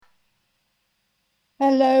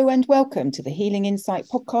Hello and welcome to the Healing Insight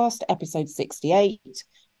Podcast, episode 68,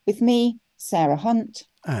 with me, Sarah Hunt.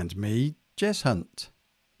 And me, Jess Hunt.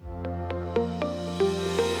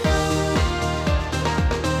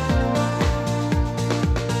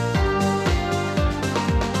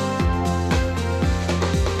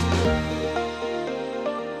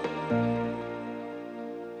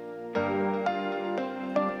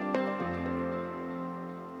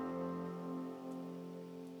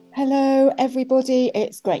 Hello, everybody.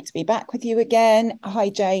 It's great to be back with you again. Hi,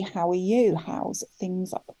 Jay. How are you? How's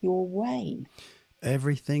things up your way?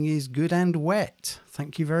 Everything is good and wet.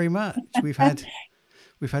 Thank you very much. We've had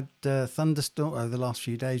thunderstorm over the last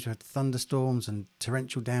few days. We've had thunderstorms and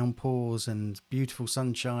torrential downpours and beautiful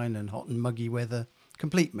sunshine and hot and muggy weather.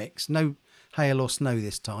 Complete mix. No hail or snow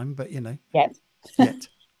this time, but Yes. yet.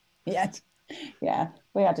 Yes. Yeah.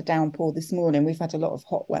 We had a downpour this morning. We've had a lot of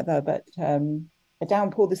hot weather, but a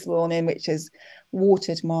downpour this morning, which has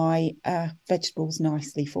watered my vegetables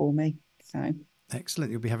nicely for me. So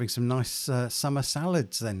Excellent. You'll be having some nice summer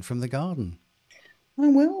salads then from the garden. I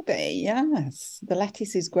will be, yes. The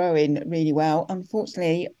lettuce is growing really well.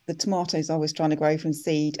 Unfortunately, the tomatoes I was trying to grow from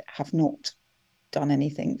seed have not done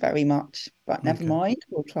anything very much, but never Okay. mind.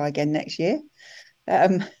 We'll try again next year.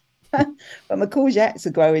 Um, but my courgettes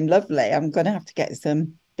are growing lovely. I'm going to have to get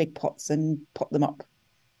some big pots and pot them up.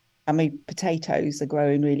 And my potatoes are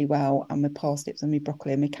growing really well, and my parsnips and my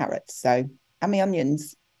broccoli and my carrots. So, and my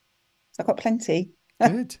onions. So I've got plenty to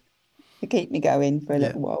Good. keep me going for a Yeah.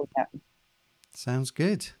 little while. Yeah. Sounds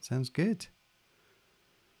good. Sounds good.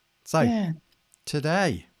 So, Yeah.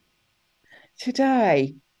 today.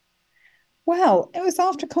 Today, well, it was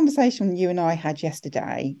after a conversation you and I had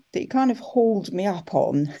yesterday that you kind of hauled me up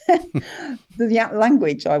on the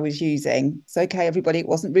language I was using. It's okay, everybody, it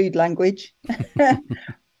wasn't rude language,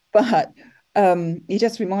 but you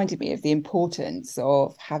just reminded me of the importance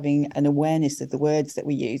of having an awareness of the words that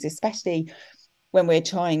we use, especially when we're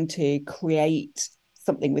trying to create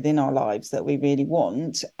something within our lives that we really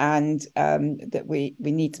want, and that we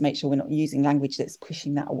need to make sure we're not using language that's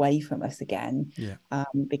pushing that away from us again, Yeah.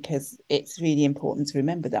 because it's really important to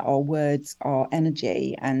remember that our words are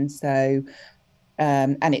energy, and so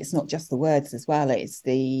and it's not just the words as well, it's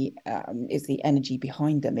the energy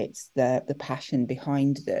behind them, it's the passion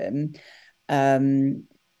behind them, um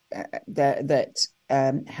that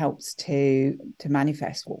helps to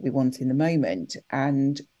manifest what we want in the moment.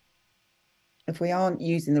 And if we aren't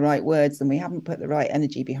using the right words and we haven't put the right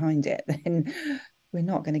energy behind it, then we're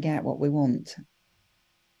not going to get what we want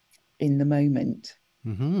in the moment.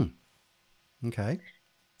 Mm-hmm. Okay.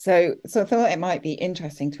 So I thought it might be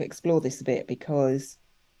interesting to explore this a bit, because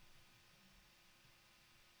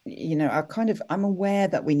I'm aware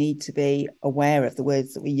that we need to be aware of the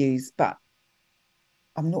words that we use, but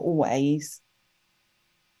I'm not always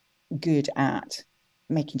good at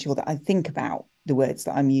making sure that I think about the words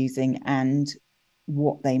that I'm using and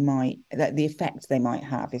that the effect they might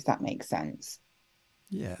have, if that makes sense.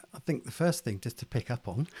 Yeah, I think the first thing just to pick up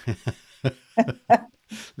on,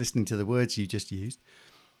 listening to the words you just used,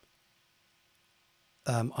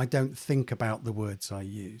 I don't think about the words I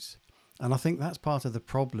use. And I think that's part of the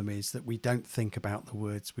problem, is that we don't think about the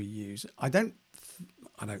words we use. I don't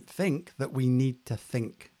think that we need to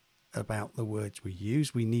think about the words we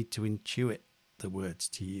use. We need to intuit the words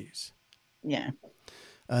to use. Yeah.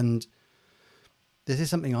 And this is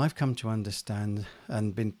something I've come to understand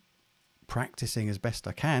and been practicing as best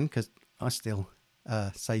I can, because I still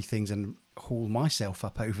say things and haul myself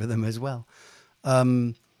up over them as well,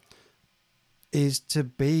 is to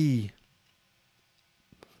be,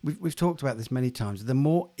 we've talked about this many times, the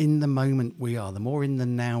more in the moment we are, the more in the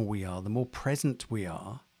now we are, the more present we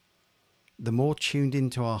are, the more tuned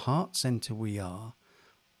into our heart center we are,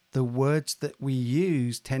 the words that we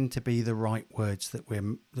use tend to be the right words that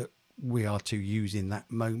we are to use in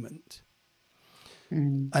that moment.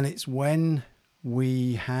 Mm. And it's when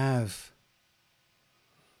we have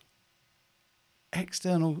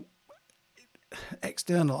external,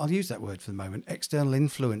 I'll use that word for the moment, external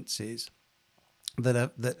influences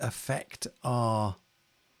that affect our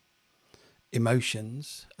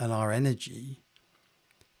emotions and our energy,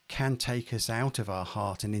 can take us out of our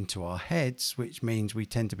heart and into our heads, which means we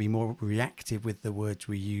tend to be more reactive with the words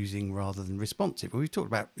we're using rather than responsive. And we've talked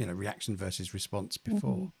about, reaction versus response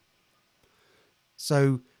before. Mm-hmm.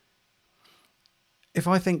 So if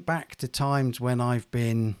I think back to times when I've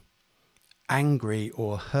been angry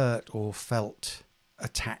or hurt or felt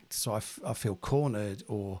attacked, so I feel cornered,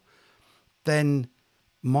 or then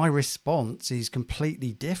my response is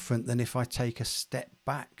completely different than if I take a step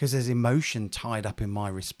back, because there's emotion tied up in my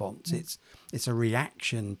response. It's a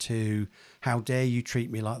reaction to, how dare you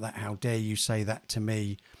treat me like that? How dare you say that to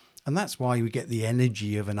me? And that's why we get the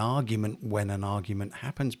energy of an argument when an argument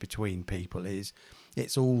happens between people, is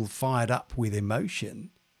it's all fired up with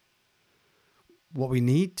emotion. What we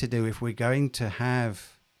need to do, if we're going to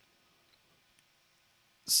have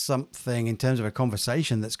something in terms of a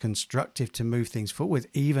conversation that's constructive to move things forward,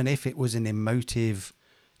 even if it was an emotive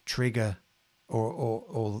trigger,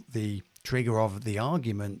 or the trigger of the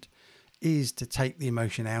argument, is to take the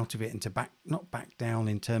emotion out of it and to not back down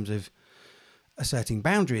in terms of asserting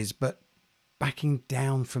boundaries, but backing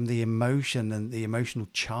down from the emotion and the emotional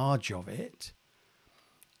charge of it,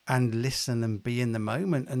 and listen and be in the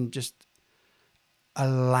moment and just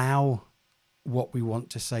allow what we want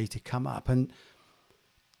to say to come up. And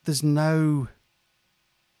there's no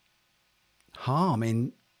harm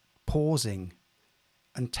in pausing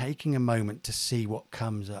and taking a moment to see what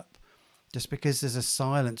comes up. Just because there's a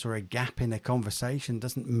silence or a gap in a conversation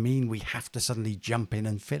doesn't mean we have to suddenly jump in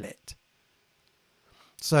and fill it.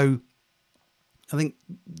 So I think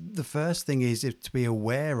the first thing is to be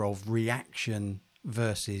aware of reaction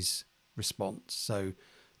versus response. So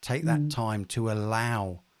take that Mm. time to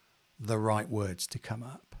allow the right words to come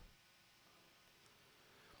up.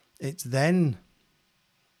 It's then,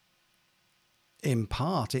 in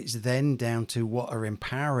part, it's then down to what are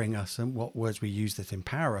empowering us and what words we use that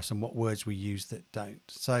empower us and what words we use that don't.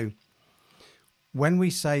 So when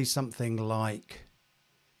we say something like,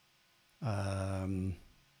 right,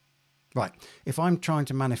 if I'm trying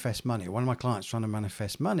to manifest money, one of my clients trying to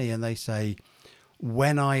manifest money, and they say,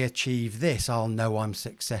 when I achieve this, I'll know I'm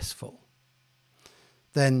successful,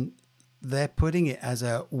 then they're putting it as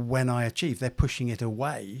a when I achieve, they're pushing it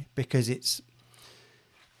away, because it's,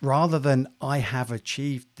 rather than I have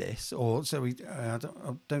achieved this, or so we, I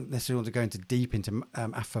don't necessarily want to go into deep into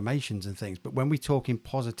affirmations and things, but when we talk in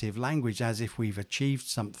positive language as if we've achieved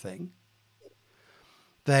something,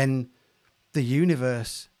 then the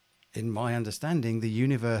universe, in my understanding, the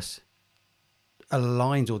universe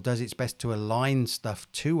aligns, or does its best to align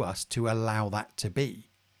stuff to us to allow that to be.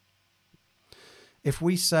 If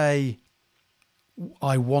we say,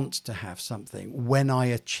 I want to have something, when I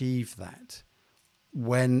achieve that,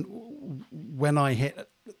 when I hit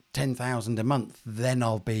 10,000 a month, then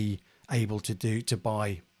I'll be able to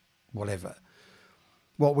buy whatever.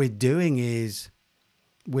 What we're doing is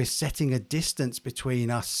we're setting a distance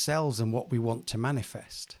between ourselves and what we want to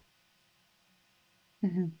manifest.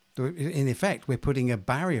 Mhm. In effect, we're putting a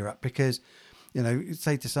barrier up, because,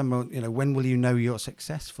 say to someone, when will you know you're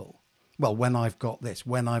successful? Well, when I've got this,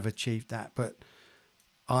 when I've achieved that. But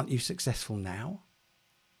aren't you successful now?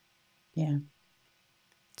 Yeah.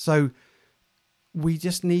 So we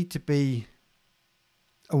just need to be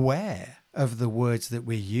aware of the words that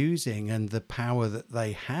we're using and the power that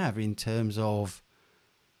they have in terms of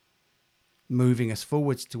moving us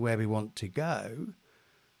forwards to where we want to go,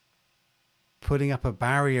 putting up a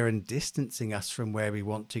barrier and distancing us from where we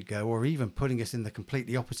want to go, or even putting us in the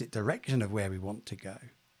completely opposite direction of where we want to go.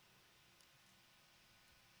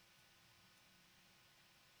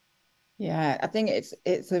 Yeah, I think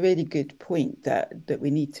it's a really good point that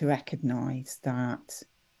we need to recognize that,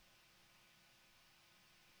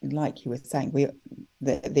 like you were saying,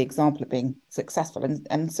 the example of being successful,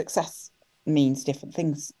 and success means different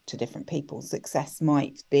things to different people. Success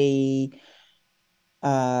might be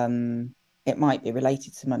it might be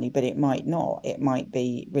related to money, but it might not. It might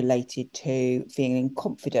be related to feeling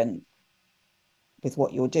confident with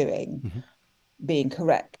what you're doing, Mm-hmm. being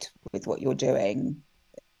correct with what you're doing.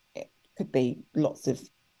 It could be lots of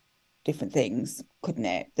different things, couldn't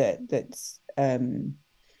it? That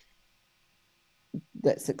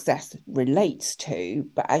success relates to.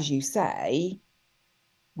 But as you say,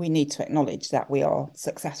 we need to acknowledge that we are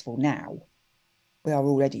successful now. We are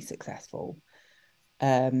already successful.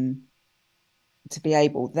 Um, to be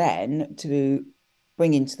able then to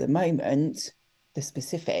bring into the moment the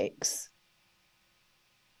specifics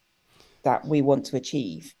that we want to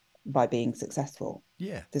achieve by being successful.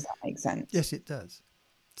 Yeah. Does that make sense? Yes, it does.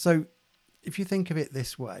 So if you think of it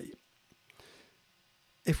this way,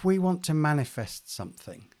 if we want to manifest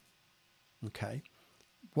something, okay,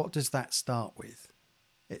 what does that start with?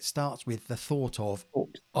 It starts with the thought of,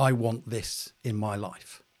 I want this in my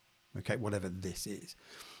life. Okay, whatever this is.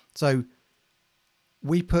 So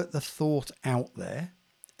we put the thought out there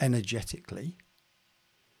energetically.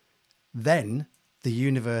 Then the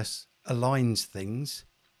universe aligns things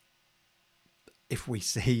if we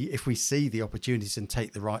see the opportunities and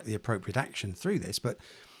take the appropriate action through this. But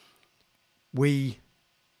we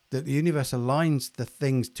that the universe aligns the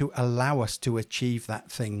things to allow us to achieve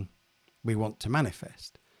that thing we want to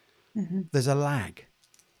manifest. Hmm. There's a lag.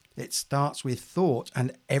 It starts with thought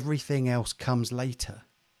and everything else comes later.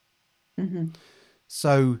 Hmm.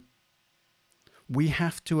 So we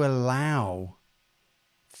have to allow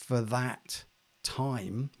for that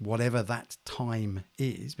time, whatever that time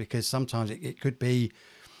is, because sometimes it could be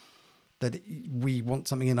that we want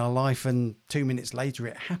something in our life and 2 minutes later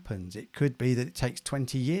it happens. It could be that it takes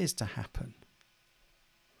 20 years to happen.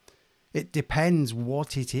 It depends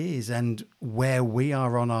what it is and where we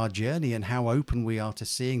are on our journey and how open we are to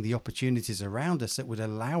seeing the opportunities around us that would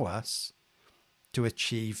allow us to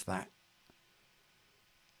achieve that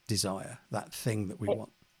desire, that thing that we It,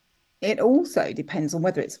 want. it also depends on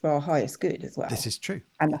whether it's for our highest good as This well, is true.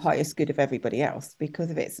 and the Yes. highest good of everybody else.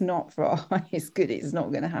 Because if it's not for our highest good, it's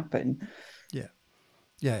not going to happen. Yeah.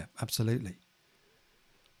 Yeah, absolutely.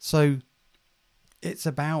 So it's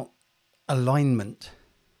about alignment.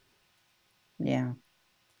 Yeah.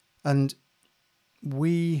 And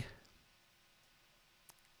we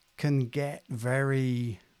can get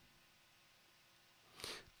very,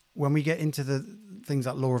 when we get into the things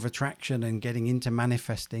like law of attraction and getting into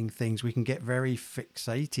manifesting things, we can get very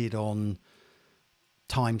fixated on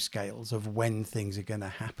timescales of when things are going to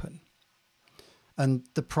happen. And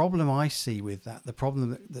the problem I see with that, the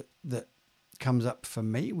problem that comes up for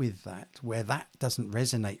me with that, where that doesn't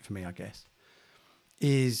resonate for me, I guess,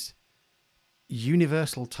 is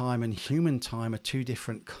universal time and human time are two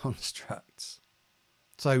different constructs.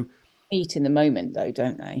 So, Eat in the moment, though,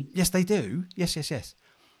 don't they? yes, they do. Yes, yes, yes.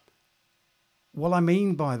 What I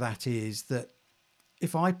mean by that is that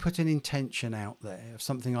if I put an intention out there of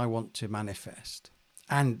something I want to manifest,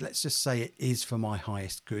 and let's just say it is for my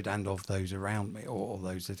highest good and of those around me or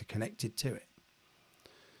those that are connected to it,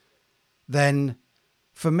 then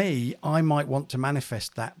for me, I might want to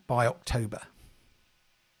manifest that by October.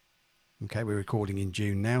 Okay, we're recording in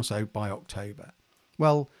June now, so by October.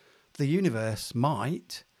 Well, the universe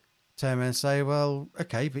might turn around and say, well,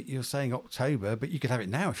 okay, but you're saying October, but you could have it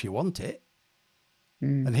now if you want it.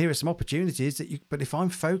 Mm. And here are some opportunities that you, but if I'm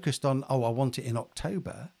focused on, oh, I want it in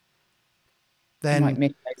October, You might then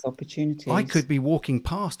miss those I opportunities. could be walking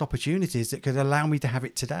past opportunities that could allow me to have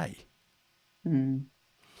it today. Mm.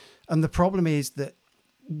 And the problem is that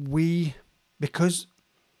we, because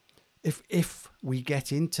if we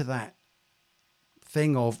get into that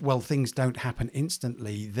thing of, well, things don't happen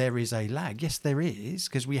instantly, there is a lag. Yes, there is,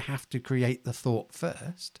 because we have to create the thought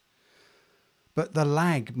first. But the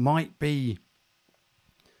lag might be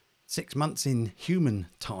 6 months in human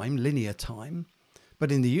time, linear time,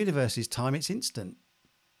 but in the universe's time, it's instant.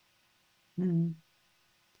 Mm.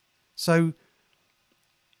 So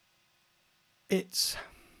it's,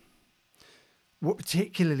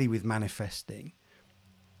 particularly with manifesting,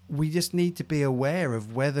 we just need to be aware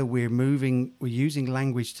of whether we're using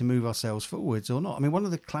language to move ourselves forwards or not. I mean, one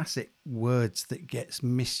of the classic words that gets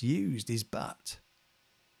misused is but.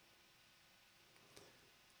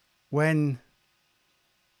 When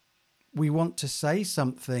we want to say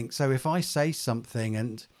something, so if I say something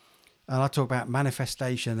and I talk about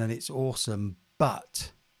manifestation and it's awesome,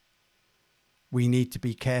 but we need to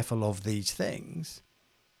be careful of these things,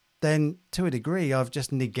 then to a degree, I've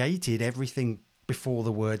just negated everything before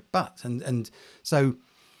the word but. And so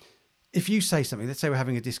if you say something, let's say we're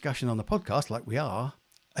having a discussion on the podcast like we are,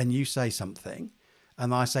 and you say something,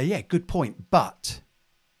 and I say, yeah, good point, but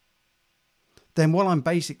then what I'm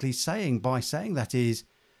basically saying by saying that is,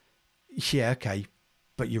 yeah, okay,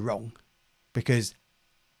 but you're wrong. Because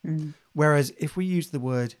Mm. whereas if we use the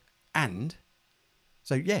word and,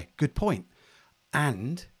 so yeah, good point.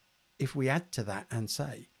 And if we add to that and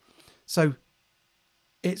say, so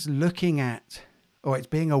it's looking at, or it's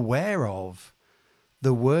being aware of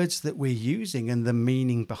the words that we're using and the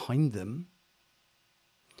meaning behind them.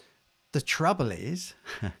 The trouble is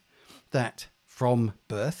that from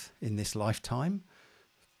birth in this lifetime,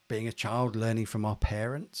 being a child, learning from our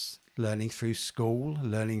parents, learning through school,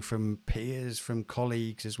 learning from peers, from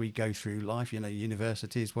colleagues as we go through life,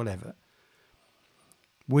 universities, whatever,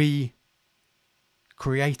 we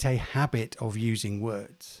create a habit of using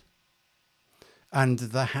words. And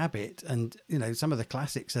the habit, and some of the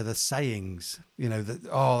classics are the sayings, that,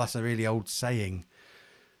 oh, that's a really old saying.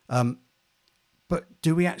 But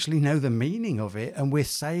do we actually know the meaning of it? And we're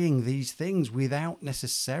saying these things without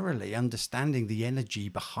necessarily understanding the energy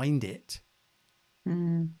behind it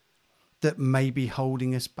Mm. that may be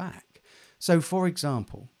holding us back. So, for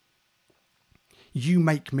example, you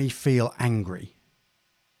make me feel angry.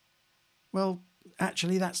 Well,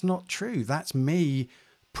 actually, that's not true. That's me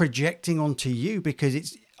projecting onto you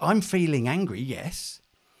because I'm feeling angry, yes.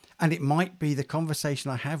 And it might be the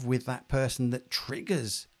conversation I have with that person that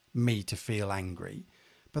triggers me to feel angry,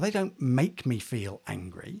 but they don't make me feel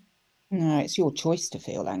angry. No, it's your choice to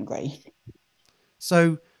feel angry.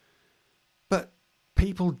 So, but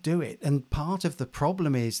people do it. And part of the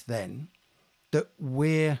problem is then that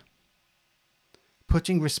we're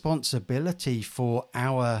putting responsibility for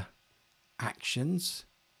our actions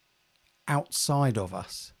outside of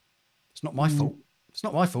us. It's not my fault. Mm, It's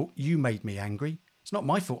not my fault. You made me angry. It's not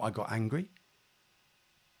my fault I got angry.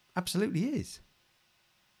 Absolutely is.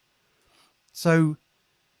 So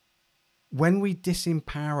when we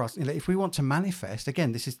disempower us, if we want to manifest,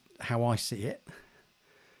 again, this is how I see it.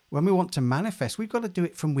 When we want to manifest, we've got to do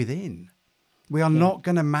it from within. We are yeah. not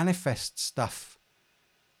going to manifest stuff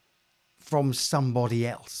from somebody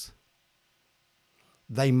else.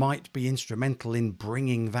 They might be instrumental in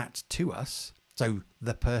bringing that to us. So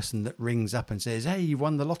the person that rings up and says, "Hey, you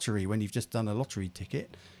won the lottery," when you've just done a lottery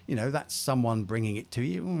ticket, that's someone bringing it to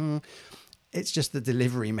you. It's just the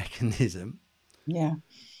delivery mechanism. Yeah.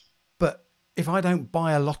 But if I don't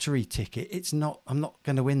buy a lottery ticket, I'm not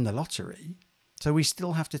going to win the lottery. So we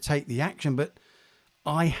still have to take the action, but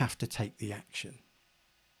I have to take the action.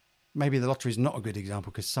 Maybe the lottery is not a good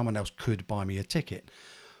example because someone else could buy me a ticket.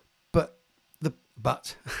 But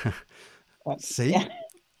but But, see, yeah.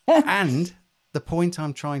 and the point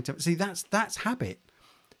I'm trying to see, that's habit.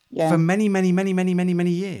 For Yeah. many, many, many, many, many,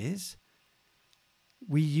 many years,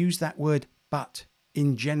 we use that word but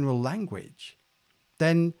in general language.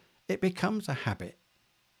 Then it becomes a habit.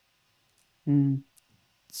 Mm.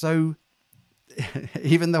 So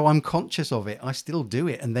even though I'm conscious of it, I still do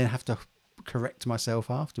it and then have to correct myself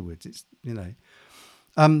afterwards. It's.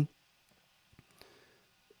 Um,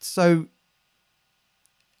 so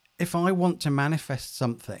if I want to manifest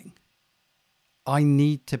something, I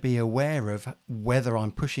need to be aware of whether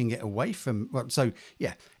I'm pushing it away from. Well, so,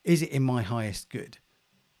 yeah, is it in my highest good?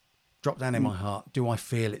 Drop down in Mm. my heart. Do I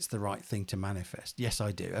feel it's the right thing to manifest? Yes,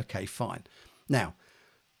 I do. Okay, fine. Now,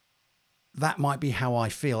 that might be how I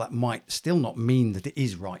feel. That might still not mean that it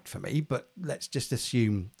is right for me, but let's just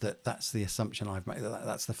assume that that's the assumption I've made,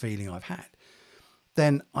 that's the feeling I've had.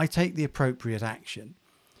 Then I take the appropriate action.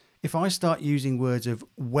 If I start using words of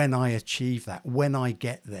when I achieve that, when I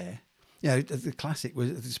get there, the classic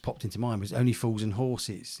was this popped into mind was only fools and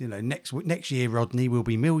horses. Next year, Rodney, will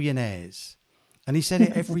be millionaires, and he said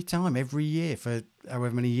it every time, every year for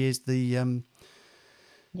however many years.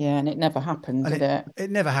 Yeah, and it never happened, And did it it?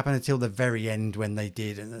 it never happened until the very end when they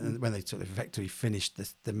did, and when they sort of effectively finished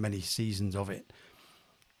the many seasons of it.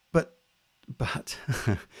 But but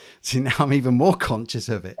see, now I'm even more conscious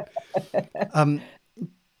of it. Um,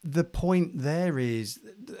 the point there is,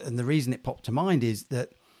 and the reason it popped to mind is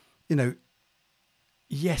that, you know,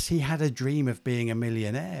 yes, he had a dream of being a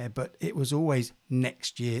millionaire, but it was always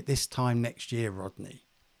next year, this time next year, Rodney.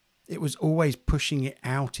 It was always pushing it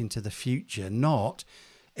out into the future, not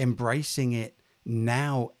embracing it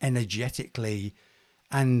now energetically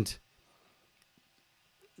and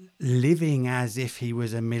living as if he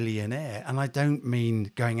was a millionaire. And I don't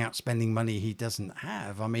mean going out spending money he doesn't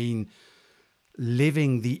have. I mean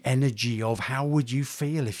living the energy of how would you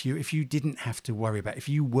feel if you didn't have to worry about, if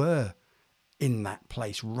you were in that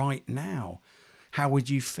place right now. How would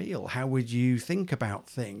you feel? How would you think about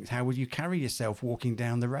things? How would you carry yourself walking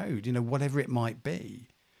down the road? Whatever it might be.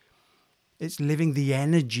 It's living the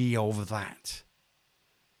energy of that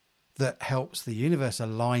helps the universe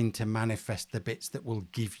align to manifest the bits that will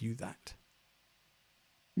give you that.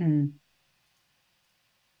 Mm.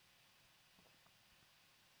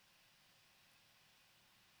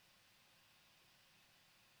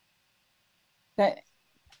 That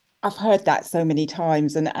I've heard that so many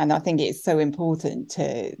times, and I think it's so important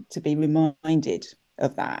to be reminded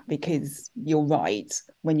of that because you're right.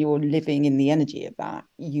 When you're living in the energy of that,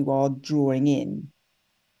 you are drawing in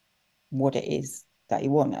what it is that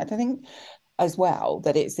you want. I think as well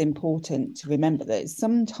that it's important to remember that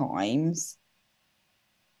sometimes,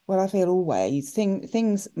 well, I feel always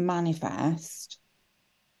things manifest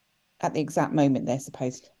at the exact moment they're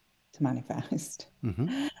supposed to manifest.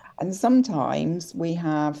 Mm-hmm. And sometimes we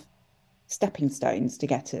have stepping stones to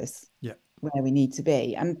get us Yeah. where we need to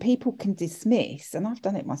be. And people can dismiss, and I've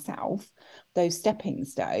done it myself, those stepping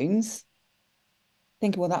stones,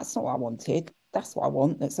 thinking, well, that's not what I wanted. That's what I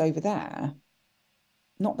want that's over there,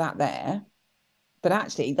 not that there. But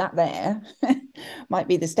actually, that there might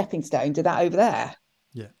be the stepping stone to that over there,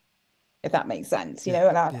 Yeah. if that makes sense. Yeah.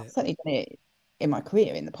 And I've Yeah. certainly done it in my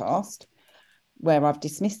career in the past where I've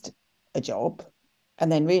dismissed a job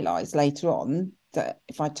and then realised later on that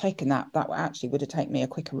if I'd taken that, that actually would have taken me a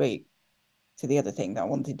quicker route to the other thing that I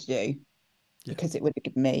wanted to do. Yeah. because it would have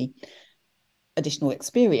given me additional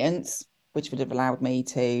experience, which would have allowed me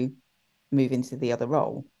to move into the other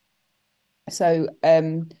role. So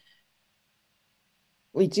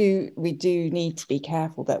we do need to be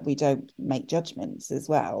careful that we don't make judgments as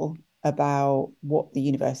well about what the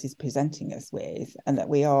universe is presenting us with, and that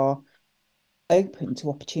we are open to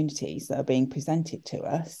opportunities that are being presented to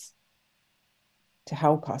us to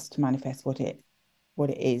help us to manifest what it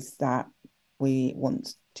is that we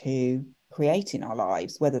want to create in our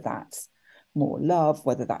lives, whether that's more love,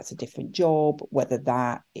 whether that's a different job, whether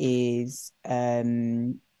that is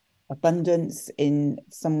abundance in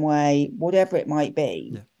some way, whatever it might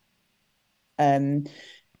be. Yeah. Um,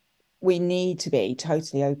 we need to be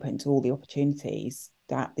totally open to all the opportunities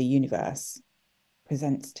that the universe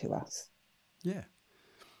presents to us. Yeah.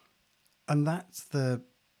 And that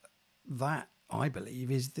I believe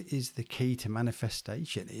is the key to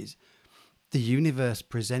manifestation. Is the universe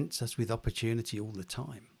presents us with opportunity all the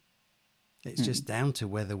time. It's Mm, just down to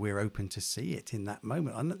whether we're open to see it in that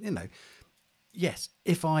moment. And yes,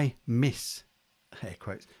 if I miss, air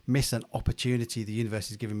quotes, miss an opportunity the universe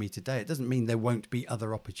has given me today, it doesn't mean there won't be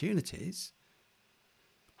other opportunities.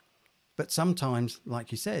 But sometimes,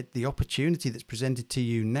 like you said, the opportunity that's presented to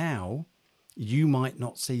you now, you might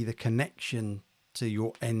not see the connection to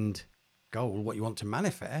your end goal, what you want to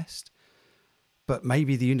manifest. But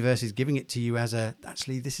maybe the universe is giving it to you as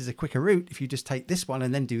actually, this is a quicker route. If you just take this one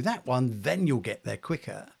and then do that one, then you'll get there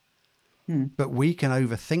quicker. mm, But we can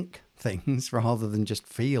overthink things rather than just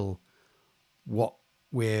feel what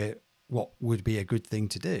what would be a good thing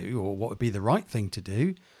to do or what would be the right thing to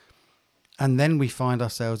do. And then we find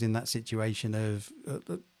ourselves in that situation of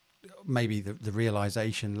maybe the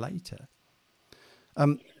realization later.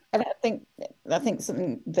 And I think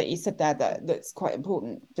something that you said there that's quite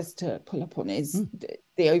important just to pull up on is Mm,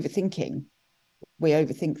 the overthinking. We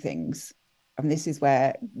overthink things. And this is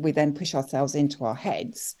where we then push ourselves into our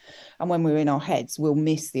heads. And when we're in our heads, we'll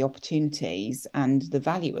miss the opportunities and the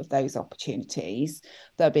value of those opportunities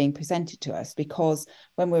that are being presented to us. Because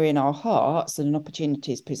when we're in our hearts and an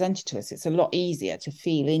opportunity is presented to us, it's a lot easier to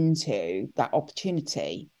feel into that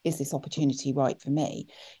opportunity. Is this opportunity right for me?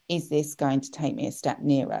 Is this going to take me a step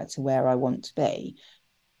nearer to where I want to be?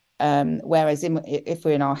 Whereas if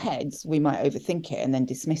we're in our heads, we might overthink it and then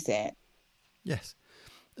dismiss it. yes.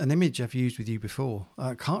 An image I've used with you before.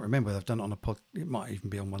 I can't remember whether I've done it on a pod. It might even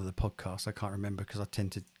be on one of the podcasts. I can't remember because I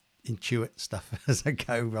tend to intuit stuff as I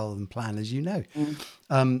go rather than plan, as you know. Mm,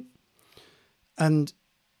 Um, and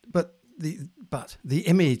but the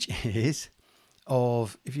image is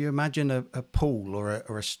of, if you imagine a pool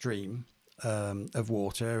or a stream of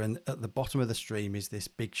water, and at the bottom of the stream is this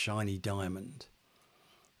big shiny diamond.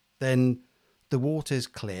 Then the water's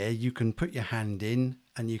clear. You can put your hand in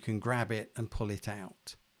and you can grab it and pull it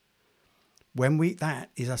out. That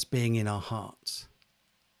is us being in our hearts.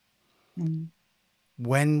 mm,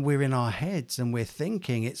 When we're in our heads and we're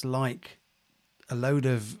thinking, it's like a load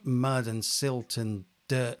of mud and silt and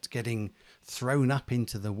dirt getting thrown up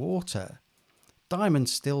into the water.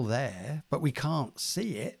 Diamond's still there, but we can't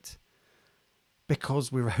see it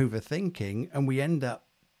because we're overthinking, and we end up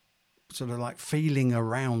sort of like feeling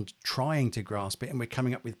around trying to grasp it, and we're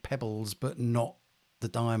coming up with pebbles but not the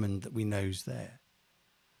diamond that we know's there.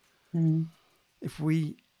 mm, If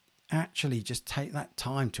we actually just take that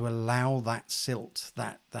time to allow that silt,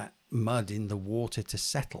 that mud in the water to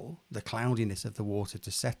settle, the cloudiness of the water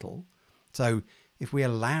to settle. So if we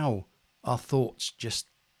allow our thoughts just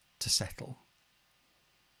to settle,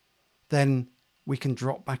 then we can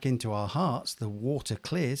drop back into our hearts. The water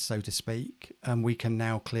clears, so to speak, and we can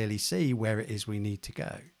now clearly see where it is we need to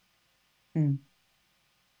go. mm.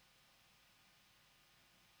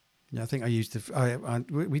 Yeah, I think I used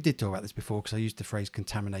we did talk about this before because I used the phrase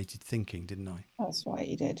contaminated thinking, didn't I? That's right,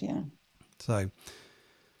 you did, yeah. So,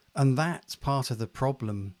 and that's part of the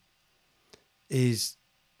problem, is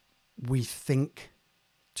we think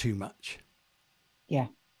too much Yeah,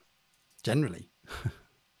 generally.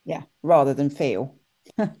 yeah. Rather than feel.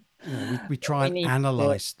 We try We and need to,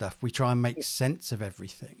 analyze stuff. We try and make sense of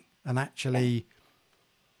everything. And yeah. actually,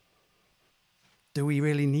 do we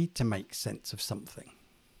really need to make sense of something?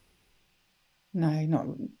 No, not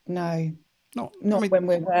no, Not, I not mean, when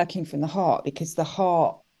we're working from the heart, because the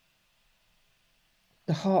heart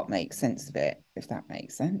makes sense of it, if that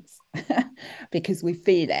makes sense. Because we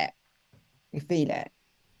feel it. We feel it.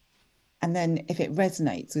 And then if it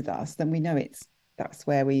resonates with us, then we know that's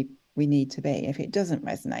where we need to be. If it doesn't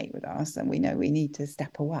resonate with us, then we know we need to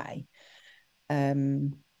step away.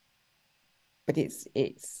 Um, but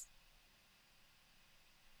it's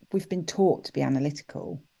we've been taught to be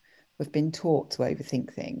analytical. we've been taught to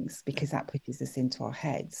overthink things Yeah. because that pushes us into our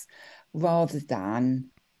heads rather than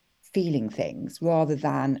feeling things, rather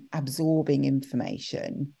than absorbing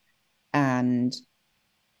information and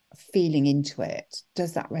feeling into it.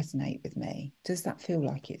 Does that resonate with me? Does that feel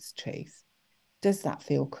like it's truth? Does that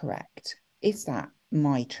feel correct? Is that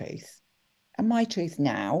my truth? And my truth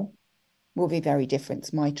now will be very different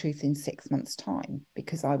to my truth in 6 months' time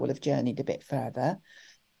because I will have journeyed a bit further,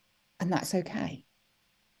 and that's okay.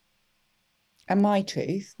 And my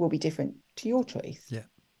truth will be different to your truth Yeah.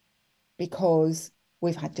 because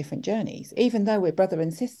we've had different journeys. Even though we're brother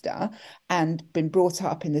and sister and been brought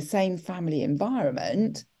up in the same family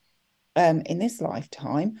environment, in this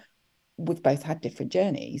lifetime, we've both had different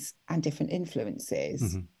journeys and different influences.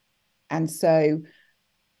 Mm-hmm. And so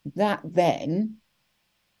that then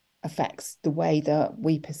affects the way that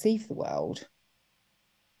we perceive the world.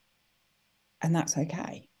 And that's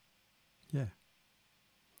okay. Yeah.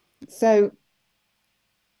 So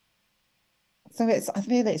I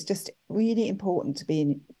feel that it's just really important to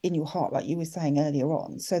be in your heart, like you were saying earlier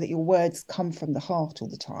on, so that your words come from the heart all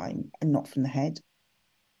the time and not from the head.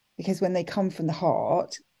 Because when they come from the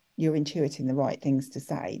heart, you're intuiting the right things to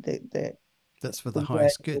say. That's for the The word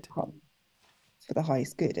highest will good. come for the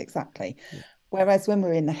highest good, exactly. Yeah. Whereas when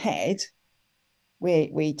we're in the head,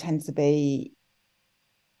 we tend to be,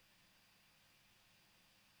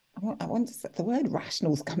 I want to say the word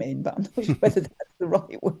rationals come in, but I'm not sure whether that's the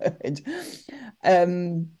right word.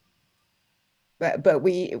 Um, but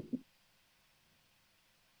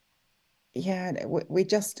yeah, we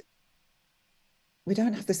just we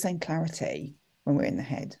don't have the same clarity when we're in the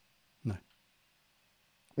head. No.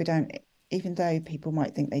 We don't, even though people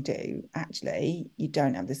might think they do, actually, you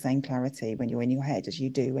don't have the same clarity when you're in your head as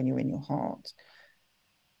you do when you're in your heart,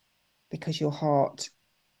 because your heart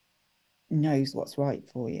knows what's right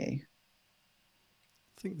for you.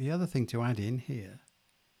 I think the other thing to add in here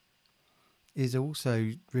is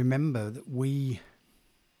also remember that we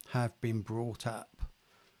have been brought up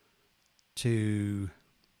to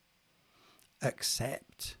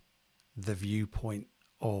accept the viewpoint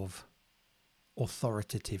of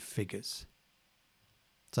authoritative figures.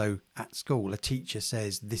 So at school, a teacher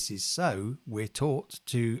says this is so, we're taught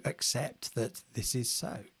to accept that this is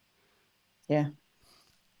so. Yeah.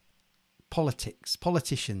 Politics,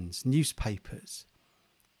 politicians, newspapers,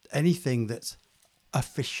 anything that's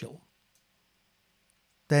official,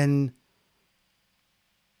 then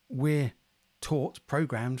we're taught,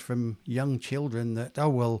 programmed from young children that, oh,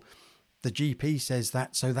 well, the GP says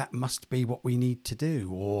that, so that must be what we need to do,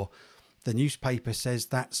 or the newspaper says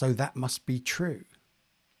that, so that must be true.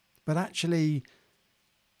 But actually,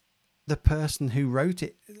 the person who wrote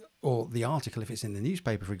it, or the article, if it's in the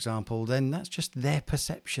newspaper, for example, then that's just their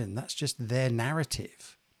perception, that's just their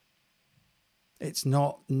narrative. It's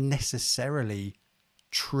not necessarily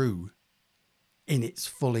true in its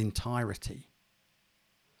full entirety.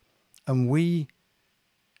 And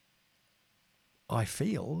I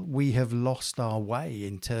feel, we have lost our way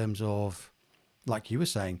in terms of, like you were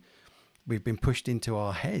saying, we've been pushed into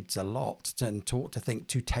our heads a lot and taught to think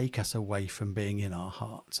to take us away from being in our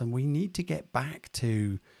hearts. And we need to get back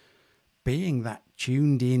to being that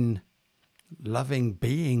tuned in, loving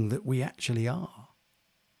being that we actually are,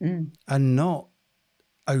 Mm. and not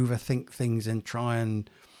overthink things and try and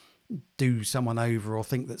do someone over or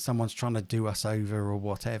think that someone's trying to do us over or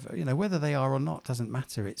whatever. You know, whether they are or not doesn't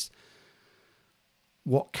matter. It's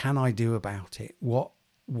what can I do about it? What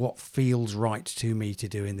feels right to me to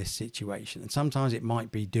do in this situation? And sometimes it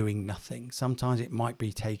might be doing nothing. Sometimes it might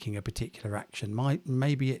be taking a particular action.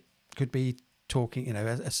 Maybe it could be talking,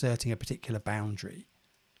 asserting a particular boundary.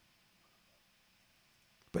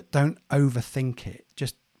 But don't overthink it.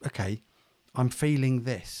 Just, okay, I'm feeling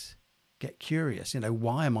this. Get curious.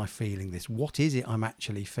 Why am I feeling this? What is it I'm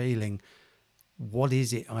actually feeling? What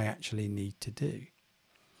is it I actually need to do?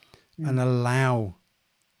 And Mm. allow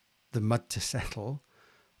the mud to settle.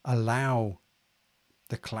 Allow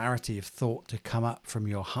the clarity of thought to come up from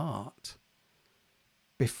your heart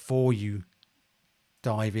before you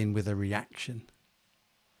dive in with a reaction.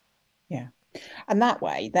 Yeah. And that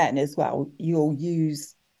way, then as well, you'll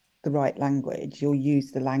use the right language. You'll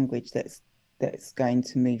use the language that's going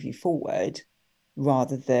to move you forward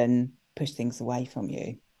rather than push things away from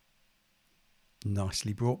you.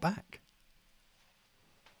 Nicely brought back.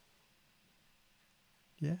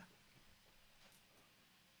 Yeah.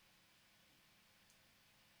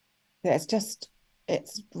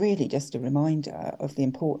 It's really just a reminder of the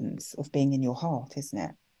importance of being in your heart, isn't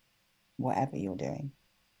it? Whatever you're doing,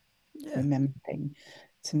 Yeah. remembering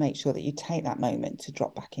to make sure that you take that moment to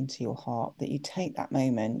drop back into your heart, that you take that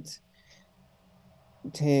moment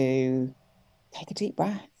to take a deep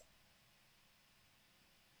breath.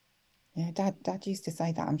 Yeah, Dad used to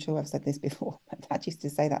say that. I'm sure I've said this before, but Dad used to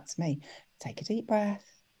say that to me. Take a deep breath,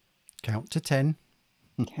 Count to 10.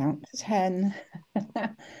 count to 10.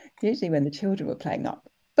 Usually when the children were playing up.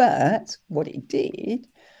 But what it did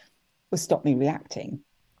was stop me reacting.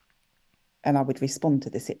 And I would respond to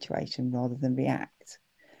the situation rather than react.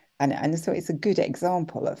 And so it's a good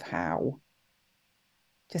example of how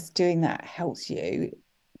just doing that helps you.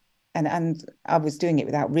 And I was doing it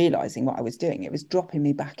without realizing what I was doing. It was dropping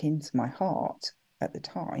me back into my heart at the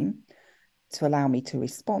time to allow me to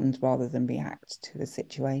respond rather than react to the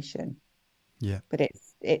situation. Yeah. But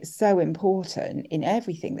it's so important in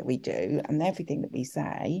everything that we do and everything that we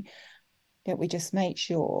say that we just make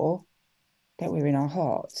sure that we're in our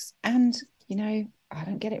hearts. And I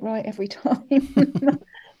don't get it right every time.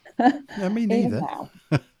 Yeah, me Even neither. now.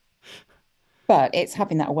 But it's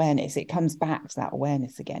having that awareness. It comes back to that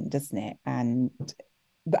awareness again, doesn't it? And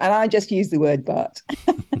I just use the word but.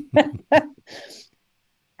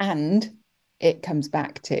 And it comes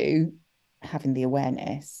back to having the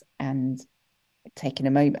awareness and taking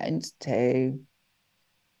a moment to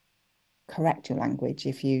correct your language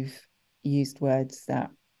if you've used words that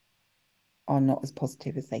are not as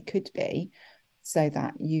positive as they could be, so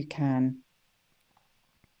that you can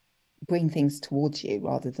bring things towards you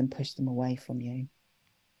rather than push them away from you.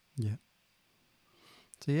 Yeah.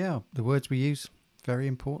 So, yeah, the words we use, very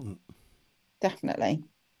important. Definitely,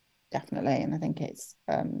 definitely. And I think it's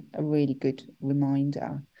a really good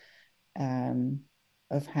reminder um,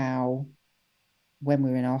 of how, when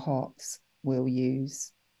we're in our hearts, we'll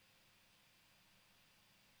use,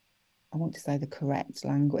 I want to say, the correct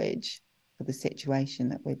language for the situation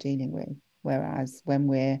that we're dealing with. Whereas when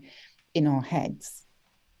we're in our heads,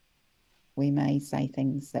 we may say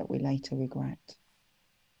things that we later regret.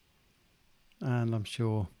 And I'm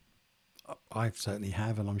sure I certainly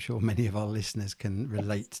have, and I'm sure many of our listeners can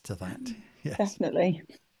relate Yes, to that. Yes. definitely.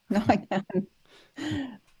 I can.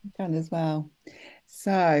 I can as well.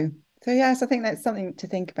 So, so yes, I think that's something to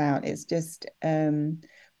think about. It's just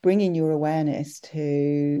bringing your awareness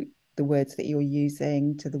to the words that you're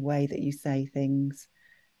using, to the way that you say things,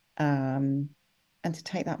 um, and to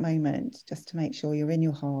take that moment just to make sure you're in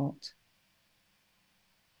your heart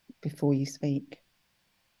before you speak.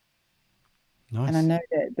 And I Nice. know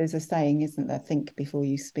that there's a saying, isn't there? Think before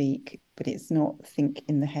you speak, but it's not think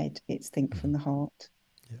in the head, it's think Mm-hmm. from the heart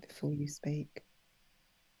Yeah. before you speak.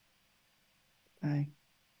 So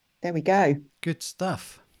there we go. Good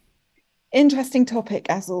stuff. Interesting topic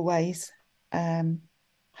as always. Um,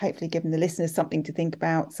 Hopefully giving the listeners something to think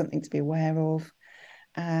about, something to be aware of,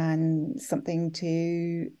 and something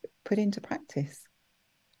to put into practice.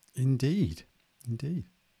 Indeed. Indeed.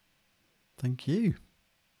 Thank you.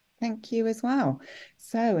 Thank you as well.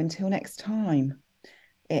 So until next time,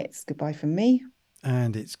 it's goodbye from me.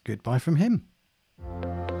 And it's goodbye from him.